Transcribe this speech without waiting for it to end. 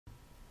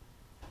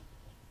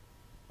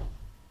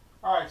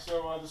Alright,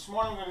 so this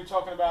morning we're going to be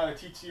talking about a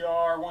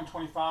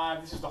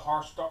TTR125. This is the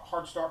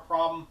hard start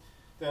problem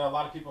that a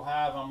lot of people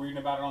have. I'm reading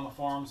about it on the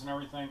forums and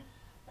everything.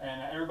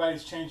 And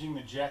everybody's changing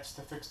the jets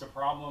to fix the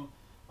problem.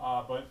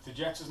 But the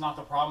jets is not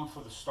the problem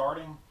for the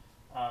starting.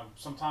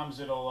 Sometimes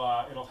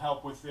it'll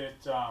help with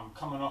it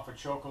coming off a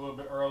choke a little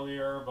bit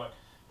earlier. But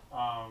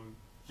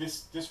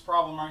this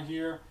problem right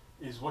here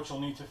is what you'll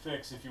need to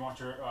fix if you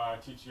want your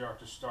TTR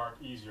to start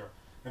easier.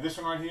 Now this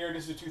one right here,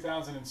 this is a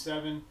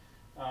 2007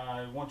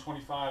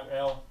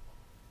 125L.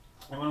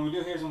 And what I'm going to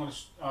do here is I'm going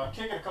to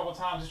kick it a couple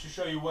times just to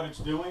show you what it's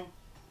doing.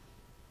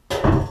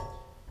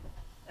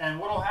 And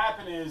what will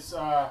happen is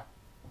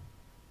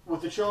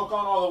with the choke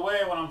on all the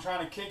way, when I'm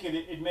trying to kick it,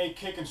 it may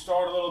kick and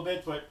start a little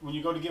bit, but when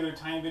you go to give it a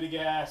tiny bit of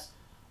gas,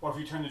 or if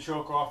you turn the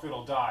choke off,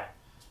 it'll die.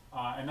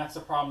 And that's the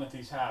problem that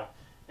these have.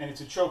 And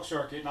it's a choke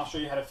circuit, and I'll show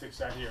you how to fix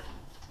that here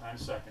in a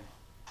second.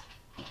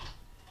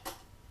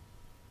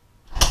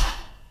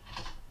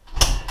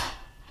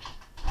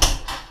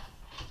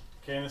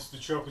 Okay, and the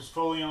choke is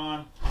fully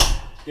on,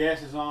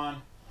 gas is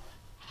on.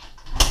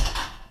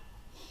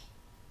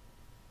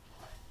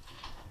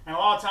 And a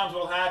lot of times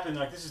what will happen,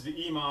 like this is the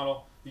E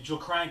model, that you'll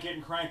crank it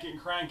and crank it and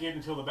crank it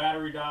until the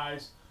battery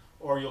dies,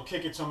 or you'll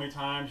kick it so many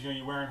times,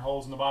 you're wearing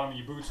holes in the bottom of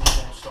your boots and it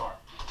won't start.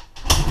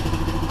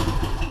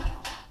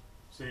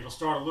 So it'll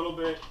start a little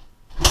bit.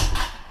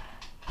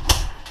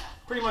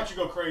 Pretty much you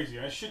go crazy.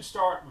 It should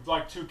start with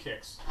like 2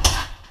 kicks.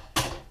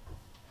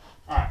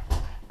 Alright.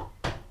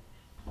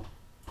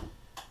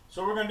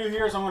 So what we're going to do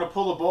here is I'm going to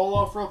pull the bowl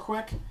off real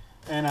quick.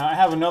 And I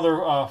have another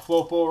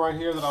float bowl right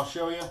here that I'll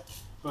show you.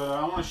 But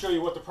I want to show you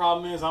what the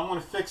problem is. I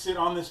want to fix it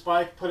on this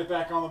bike, put it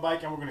back on the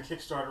bike, and we're going to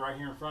kickstart it right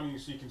here in front of you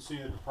so you can see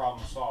that the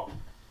problem is solved.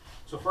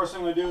 So first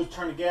thing I'm going to do is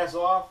turn the gas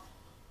off.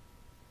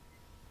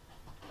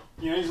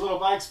 You know, these little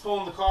bikes,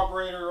 pulling the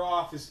carburetor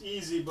off is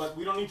easy, but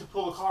we don't need to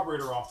pull the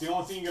carburetor off. The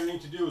only thing you're going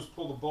to need to do is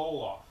pull the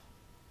bowl off.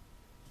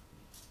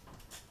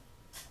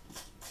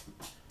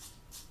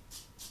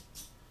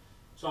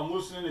 So I'm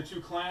loosening the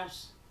 2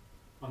 clamps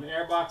on the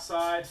airbox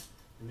side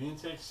and the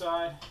intake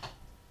side.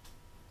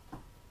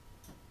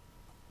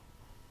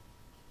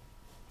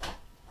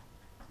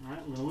 Alright,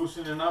 I'm going to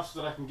loosen it enough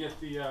so that I can get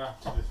to the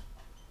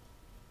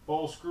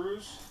bowl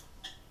screws.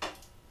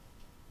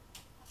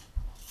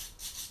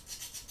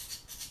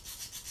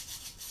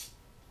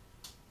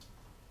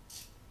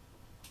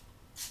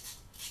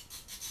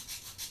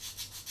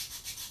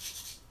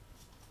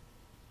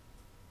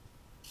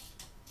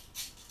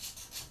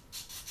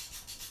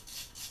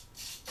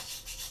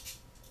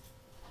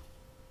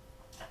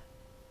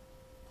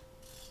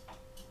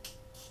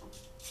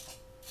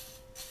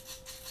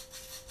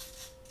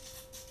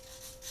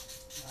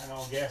 I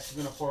know gas is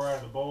going to pour out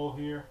of the bowl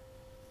here.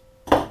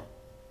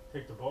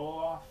 Take the bowl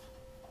off.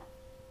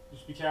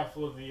 Just be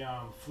careful of the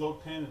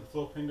float pin. If the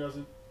float pin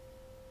doesn't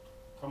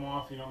come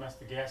off, you don't mess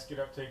the gasket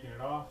up taking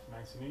it off.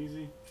 Nice and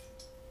easy.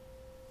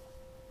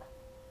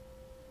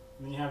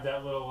 And then you have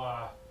that little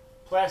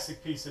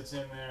plastic piece that's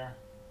in there.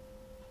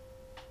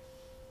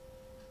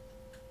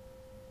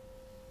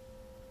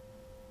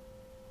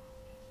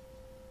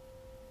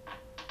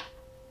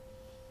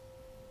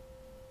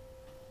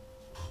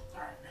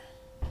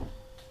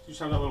 You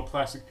just have that little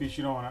plastic piece.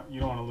 You don't want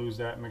to lose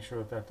that. Make sure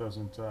that that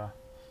doesn't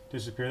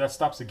disappear. That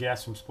stops the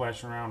gas from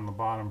splashing around on the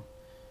bottom,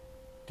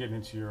 getting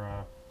into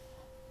your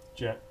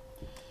jet.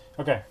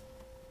 Okay.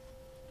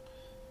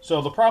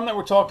 So the problem that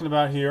we're talking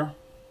about here.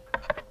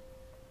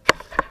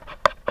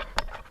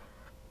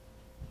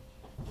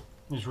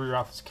 Just rear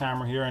off this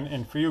camera here,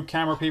 and for you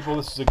camera people,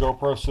 this is a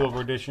GoPro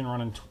Silver Edition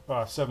running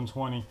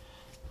 720,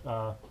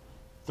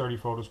 30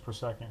 photos per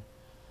second.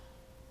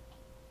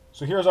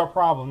 So here's our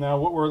problem. Now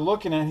what we're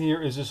looking at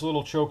here is this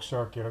little choke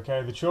circuit,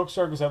 okay? The choke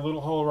circuit is that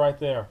little hole right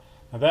there.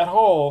 Now that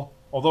hole,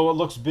 although it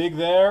looks big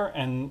there,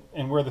 and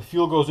where the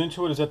fuel goes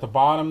into it is at the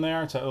bottom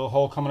there, it's that little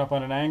hole coming up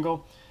on an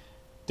angle,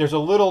 there's a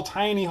little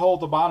tiny hole at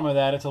the bottom of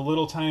that. It's a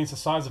little tiny, it's the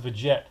size of a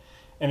jet,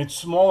 and it's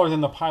smaller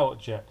than the pilot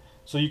jet.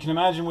 So you can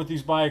imagine with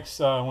these bikes,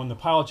 when the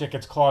pilot jet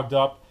gets clogged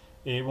up,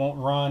 it won't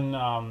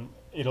run,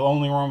 it'll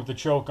only run with the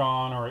choke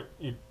on, or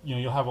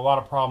you'll have a lot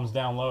of problems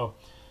down low.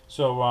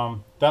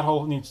 So that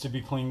hole needs to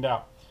be cleaned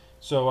out.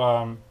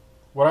 So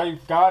what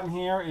I've gotten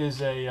here is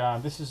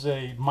this is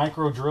a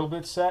micro drill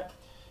bit set.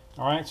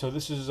 All right, so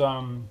this is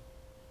for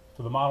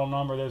the model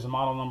number. There's a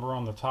model number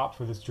on the top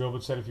for this drill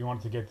bit set if you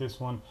wanted to get this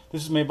one.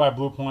 This is made by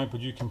Blue Point,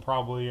 but you can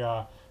probably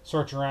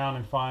search around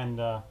and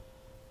find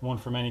one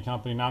from any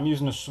company. Now I'm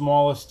using the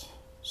smallest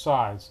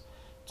size.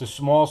 The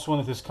smallest one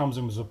that this comes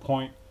in was a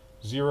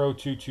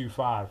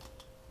 .0225.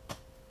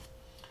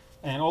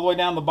 And all the way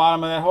down the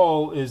bottom of that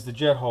hole is the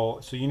jet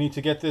hole. So you need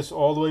to get this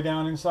all the way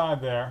down inside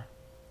there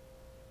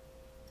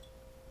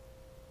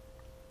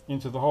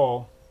into the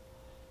hole.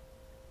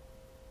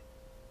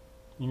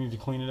 You need to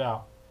clean it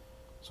out.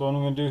 So what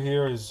I'm going to do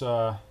here is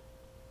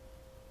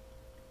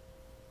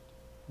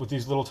with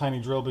these little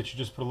tiny drill bits, you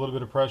just put a little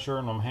bit of pressure,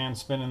 and I'm hand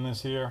spinning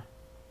this here.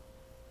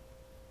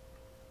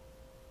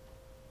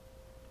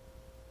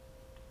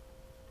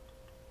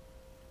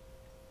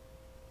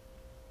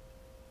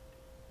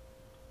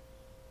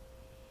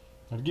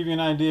 Now, to give you an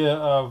idea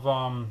of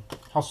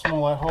how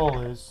small that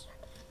hole is,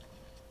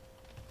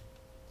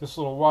 this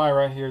little wire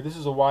right here, this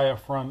is a wire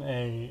from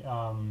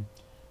a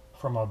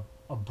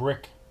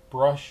brick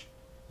brush.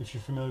 If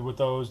you're familiar with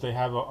those, they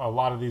have a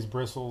lot of these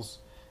bristles,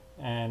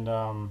 and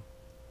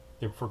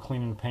they're for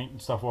cleaning paint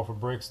and stuff off of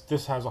bricks.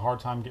 This has a hard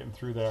time getting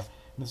through there,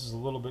 and this is a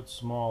little bit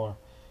smaller.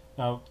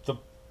 Now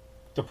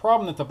the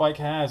problem that the bike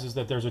has is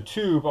that there's a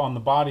tube on the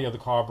body of the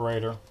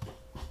carburetor.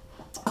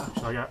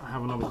 Actually, I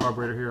have another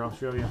carburetor here, I'll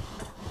show you.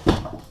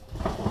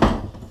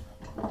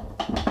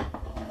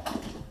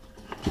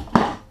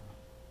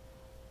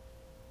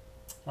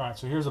 Alright,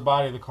 so here's the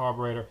body of the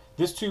carburetor.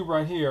 This tube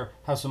right here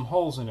has some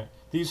holes in it.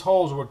 These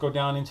holes are what go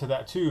down into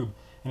that tube,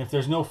 and if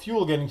there's no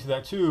fuel getting to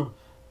that tube,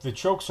 the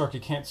choke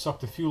circuit can't suck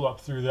the fuel up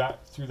through that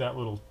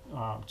little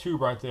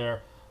tube right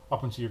there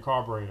up into your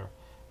carburetor.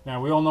 Now,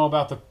 we all know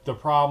about the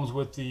problems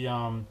with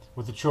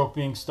the choke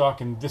being stuck,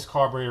 and this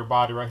carburetor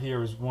body right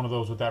here is one of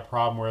those with that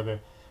problem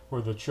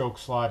where the choke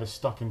slide is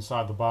stuck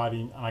inside the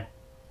body, and I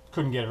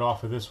couldn't get it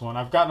off of this one.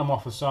 I've gotten them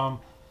off of some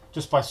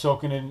just by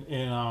soaking it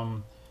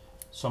in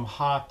some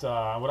hot,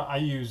 what I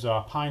use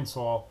pine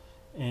sol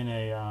in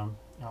a,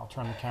 I'll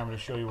turn the camera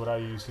to show you what I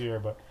use here,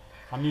 but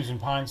I'm using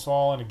pine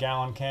sol in a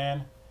gallon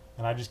can,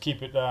 and I just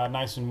keep it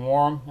nice and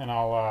warm, and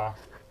I'll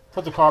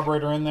put the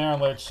carburetor in there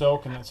and let it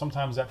soak, and then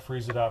sometimes that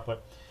frees it up,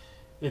 but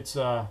it's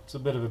a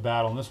bit of a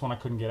battle, and this one I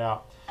couldn't get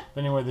out.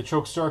 But anyway, the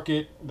choke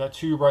circuit, that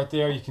tube right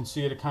there, you can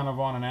see it kind of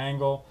on an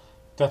angle.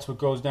 That's what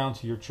goes down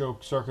to your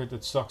choke circuit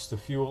that sucks the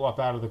fuel up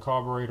out of the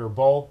carburetor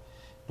bowl,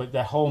 but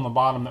that hole in the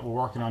bottom that we're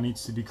working on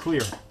needs to be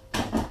clear.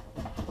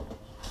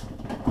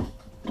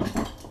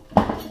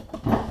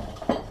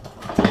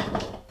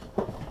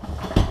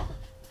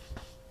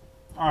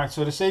 Alright,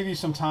 so to save you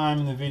some time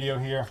in the video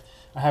here,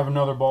 I have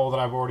another bowl that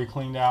I've already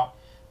cleaned out.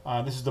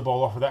 This is the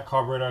bowl off of that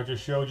carburetor I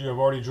just showed you. I've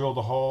already drilled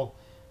a hole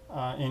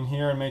in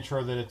here and made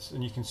sure that it's,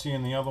 and you can see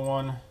in the other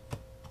one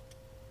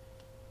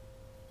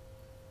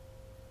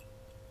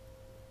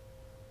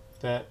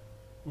that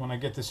when I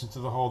get this into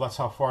the hole, that's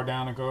how far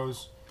down it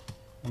goes.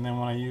 And then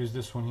when I use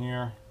this one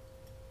here,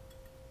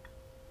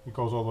 it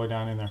goes all the way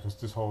down in there because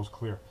this hole is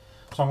clear.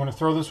 So I'm going to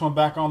throw this one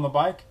back on the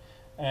bike,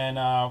 and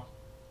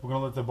we're going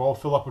to let the bowl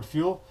fill up with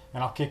fuel,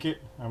 and I'll kick it,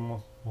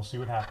 and we'll see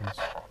what happens.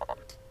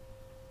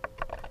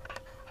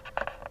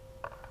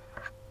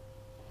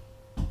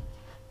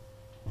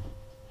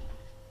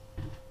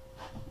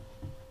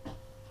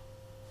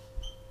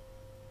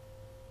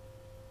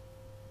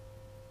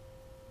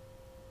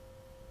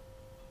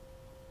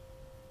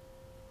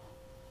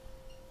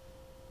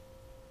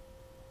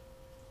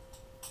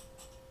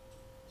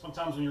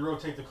 Sometimes when you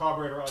rotate the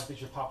carburetor out like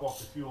this, you pop off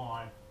the fuel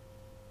line.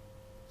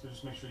 So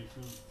just make sure your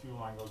fuel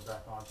line goes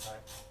back on tight.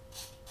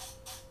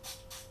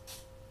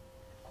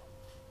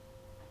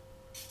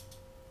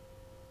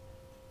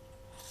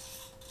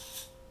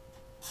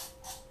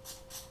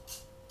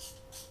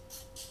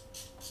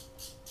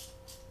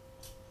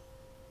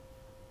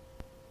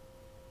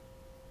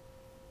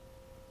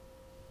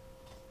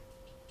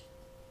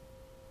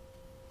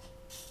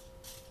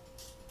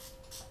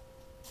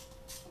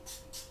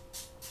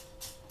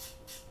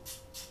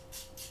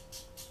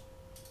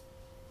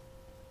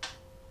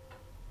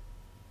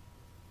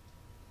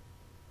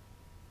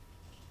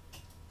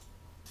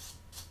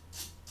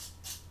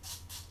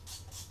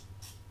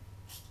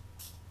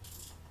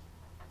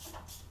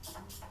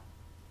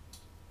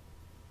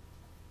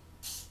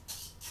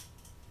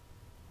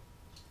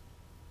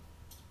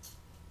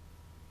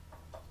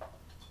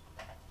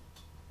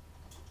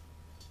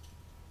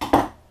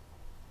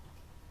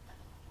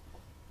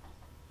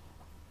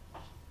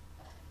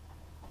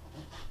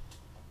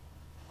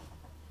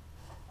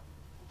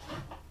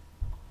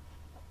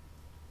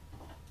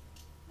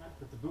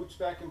 Put the boots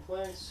back in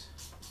place.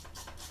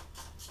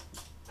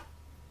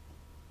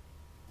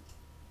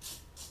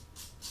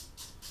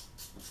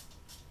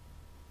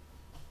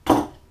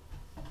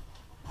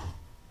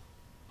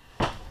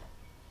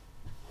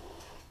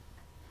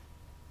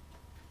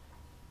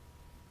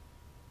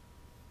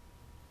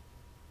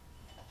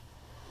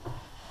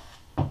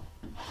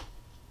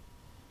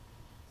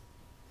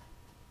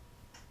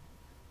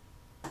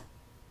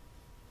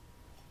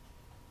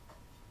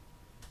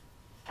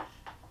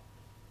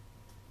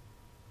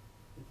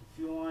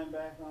 Fuel line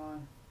back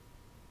on.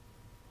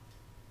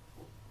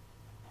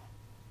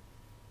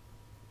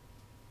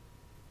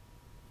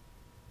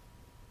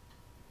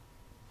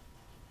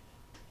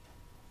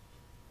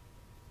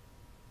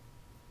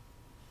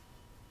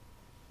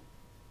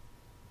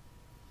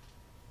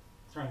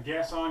 Turn the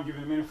gas on, give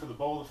it a minute for the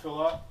bowl to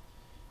fill up.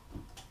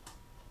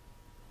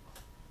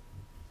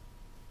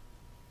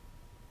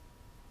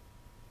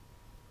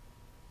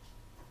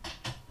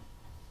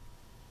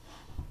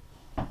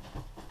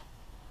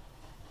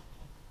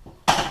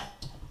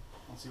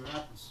 See what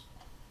happens.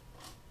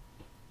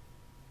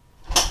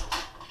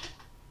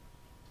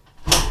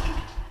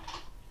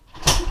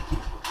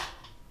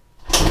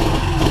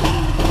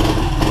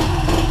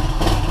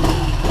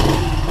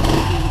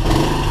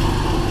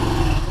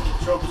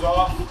 Choke is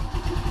off.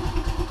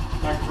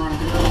 Back is running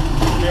good.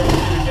 Able to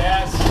see the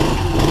gas.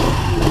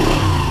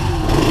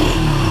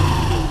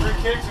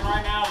 kicks, and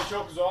right now the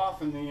choke is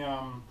off, and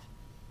the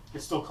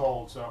it's still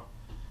cold, so.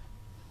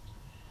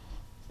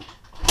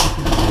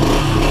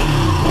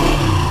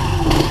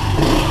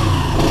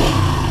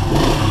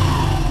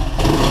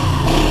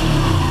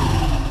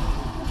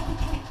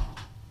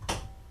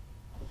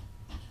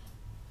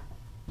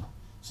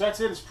 So that's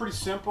it. It's pretty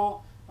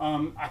simple.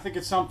 I think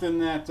it's something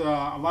that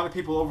a lot of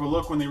people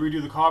overlook when they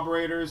redo the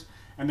carburetors,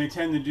 and they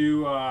tend to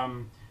do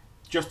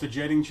just a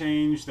jetting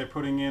change. They're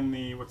putting in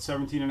the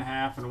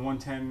 17.5 and a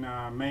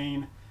 110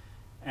 main,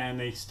 and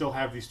they still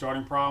have these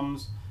starting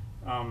problems.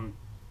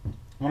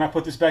 When I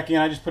put this back in,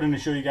 I just put it in to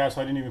show you guys,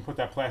 so I didn't even put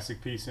that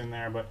plastic piece in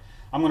there. But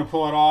I'm going to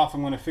pull it off.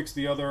 I'm going to fix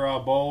the other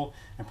bowl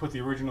and put the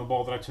original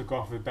bowl that I took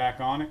off of it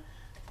back on it.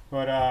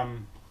 But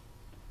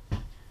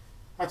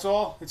that's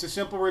all. It's a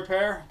simple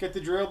repair. Get the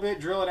drill bit,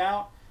 drill it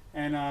out,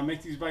 and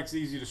make these bikes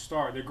easy to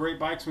start. They're great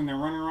bikes when they're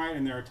running right,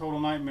 and they're a total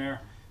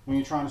nightmare when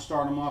you're trying to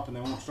start them up and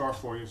they won't start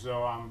for you.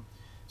 So,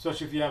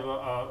 especially if you have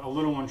a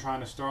little one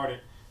trying to start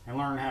it and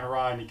learning how to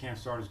ride and he can't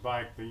start his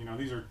bike. But, you know,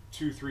 these are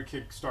 2-3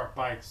 kick start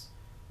bikes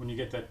when you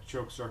get that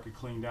choke circuit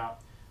cleaned out.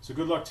 So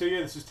good luck to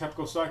you. This is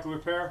Typical Cycle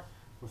Repair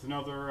with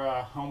another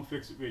home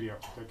fix-it video.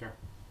 Take care.